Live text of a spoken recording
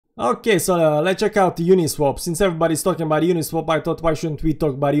Okay, so let's check out the Uniswap. Since everybody's talking about Uniswap, I thought why shouldn't we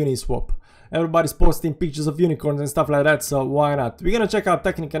talk about Uniswap? Everybody's posting pictures of unicorns and stuff like that, so why not? We're gonna check out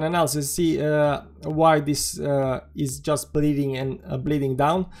technical analysis, see why this is just bleeding and bleeding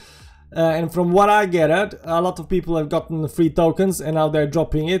down. And from what I get at, a lot of people have gotten free tokens and now they're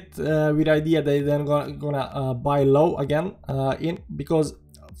dropping it with the idea they then gonna buy low again because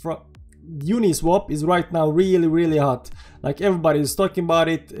from Uniswap is right now really hot. Like everybody is talking about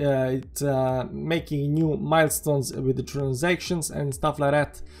it. It's making new milestones with the transactions and stuff like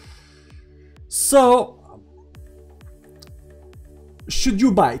that. So should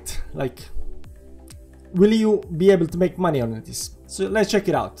you buy it? Like, will you be able to make money on this? So let's check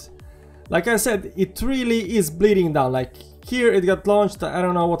it out. Like I said, it really is bleeding down. Like here it got launched, I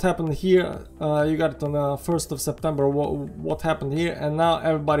don't know what happened here. You got it on the 1st of September, what happened here, and now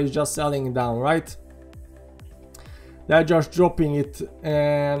everybody's just selling it down, right? They're just dropping it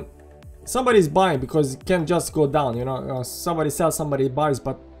and somebody's buying because it can't just go down, you know. Somebody sells, somebody buys,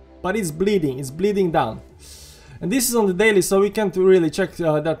 but it's bleeding down. And this is on the daily, so we can't really check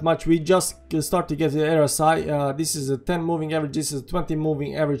that much. We just start to get the RSI. This is a 10 moving average, this is a 20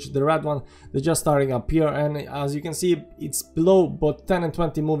 moving average, the red one. They're just starting up here, and as you can see, it's below both 10 and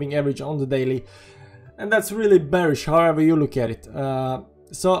 20 moving average on the daily. And that's really bearish, however you look at it.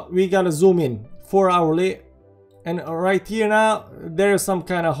 So we gotta zoom in, 4 hourly. And right here now, there's some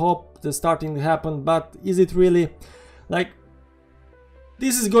kind of hope that's starting to happen, but is it really? Like,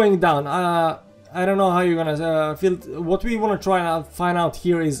 this is going down. I don't know how you're gonna feel. What we want to try and find out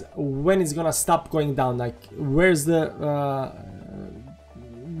here is when it's gonna stop going down. Like, where's the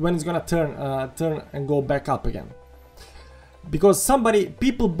when it's gonna turn and go back up again? Because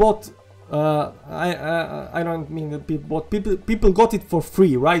people bought. I don't mean that people bought. People got it for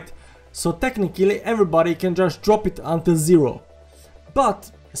free, right? So technically, everybody can just drop it until zero. But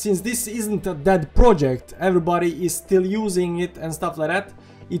since this isn't a dead project, everybody is still using it and stuff like that.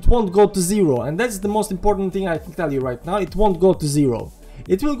 It won't go to zero, and that's the most important thing I can tell you right now. It won't go to zero.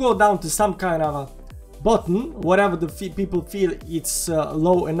 It will go down to some kind of a button, whatever the people feel it's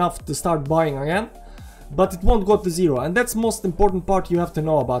low enough to start buying again, but it won't go to zero. And that's the most important part you have to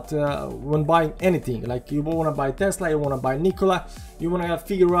know about when buying anything. Like, you want to buy Tesla, you want to buy Nikola, you want to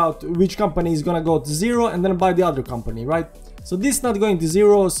figure out which company is going to go to zero and then buy the other company, right? So this is not going to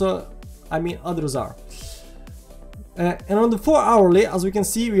zero, so I mean others are. And on the 4 hourly, as we can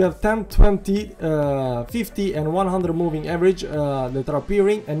see, we have 10, 20, 50 and 100 moving average that are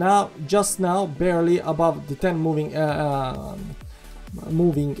appearing, and now, just now, barely above the 10 moving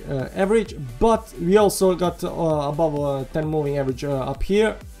average, but we also got above 10 moving average up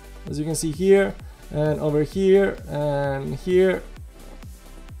here, as you can see here, and over here, and here,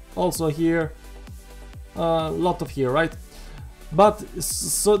 also here, a lot of here, right? But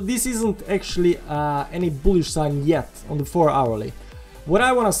so this isn't actually any bullish sign yet on the 4 hourly. What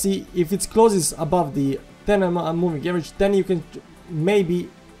I want to see, if it closes above the 10 moving average, then you can maybe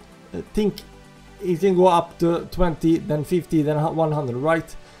think it can go up to 20, then 50, then 100,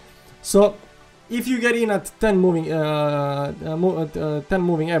 right? So if you get in at 10 moving 10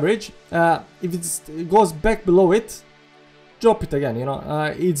 moving average, if it goes back below it, drop it again, you know.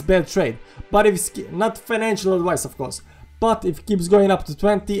 It's bad trade. But if it's not financial advice, of course. But if it keeps going up to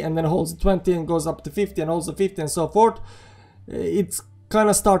 20 and then holds 20 and goes up to 50 and holds the 50 and so forth, it's kind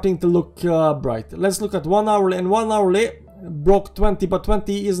of starting to look bright. Let's look at 1 hourly, and 1 hourly broke 20, but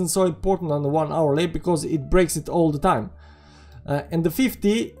 20 isn't so important on the 1 hourly because it breaks it all the time. And the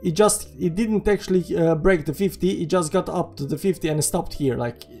 50, it didn't actually break the 50, it just got up to the 50 and stopped here.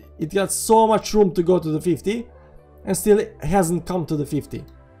 Like, it got so much room to go to the 50 and still it hasn't come to the 50.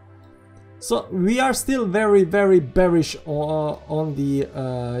 So we are still very bearish on the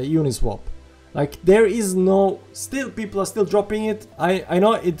Uniswap. Like, there is no, still people are still dropping it. I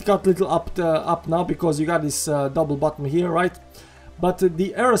know it got a little up now because you got this double bottom here, right? But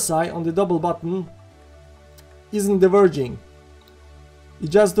the RSI on the double bottom isn't diverging. It's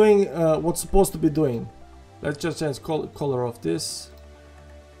just doing what's supposed to be doing. Let's just change color of this.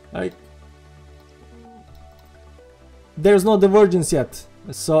 Like, there's no divergence yet.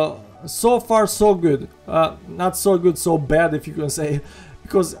 So far so good. Not so good, so bad, if you can say,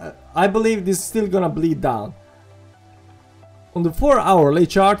 because I believe this is still gonna bleed down. On the 4 hourly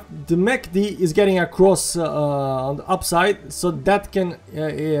chart, the MACD is getting across on the upside, so that can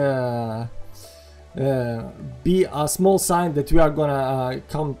be a small sign that we are gonna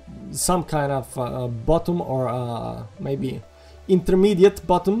come some kind of bottom, or maybe intermediate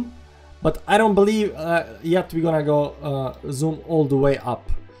bottom. But I don't believe yet we're gonna go zoom all the way up.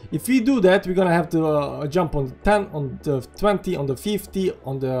 If we do that, we're gonna have to jump on the 10, on the 20, on the 50,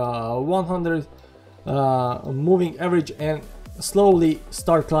 on the 100 moving average, and slowly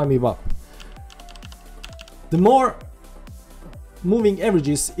start climbing up. The more moving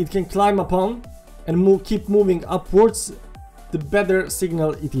averages it can climb upon and keep moving upwards, the better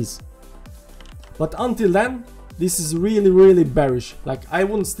signal it is. But until then, this is really bearish. Like, I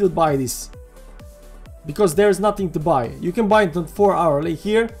wouldn't still buy this because there's nothing to buy. You can buy it on 4 hourly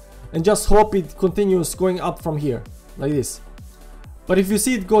here and just hope it continues going up from here like this. But if you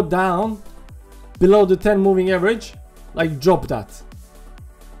see it go down below the 10 moving average, like, drop that,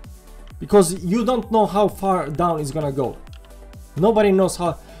 because you don't know how far down it's gonna go. Nobody knows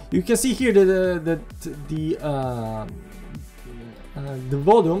how. You can see here that the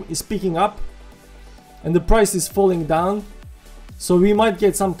volume is picking up and the price is falling down, so we might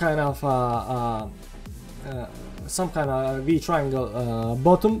get some kind of V triangle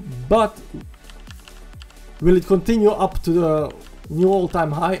bottom. But will it continue up to the new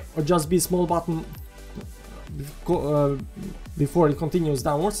all-time high, or just be small bottom before it continues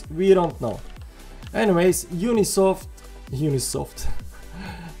downwards? We don't know. Anyways, Uniswap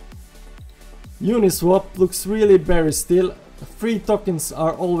looks really bearish still. Free tokens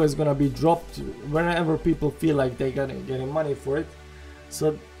are always gonna be dropped whenever people feel like they gotta getting money for it.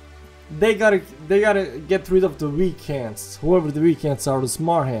 So they gotta get rid of the weak hands. Whoever the weak hands are, the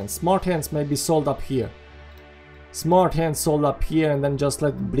smart hands. Smart hands may be sold up here. Smart hands sold up here and then just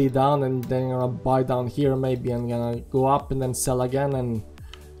let it bleed down, and then gonna buy down here maybe and gonna go up and then sell again, and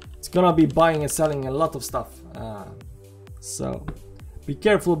it's gonna be buying and selling a lot of stuff. So be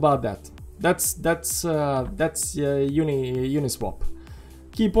careful about that. That's Uniswap.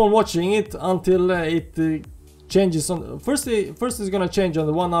 Keep on watching it until it changes on. First it's gonna change on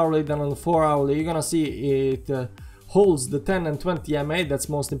the 1 hourly, then on the 4 hourly. You're gonna see it holds the 10 and 20 MA. That's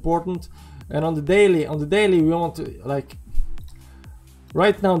most important. And on the daily, we want to, like,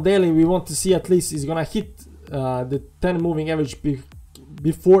 right now daily we want to see at least it's gonna hit the 10 moving average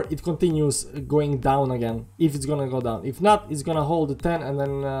before it continues going down again, if it's gonna go down. If not, it's gonna hold the 10 and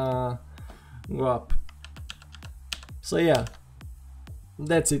then go up. So yeah,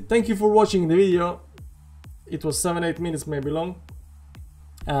 that's it. Thank you for watching the video. It was 7-8 minutes maybe long.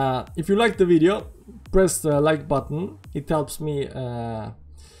 If you liked the video, press the like button. It helps me,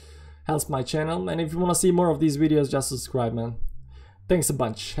 helps my channel. And if you want to see more of these videos, just subscribe, man. Thanks a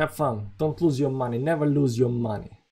bunch. Have fun. Don't lose your money. Never lose your money.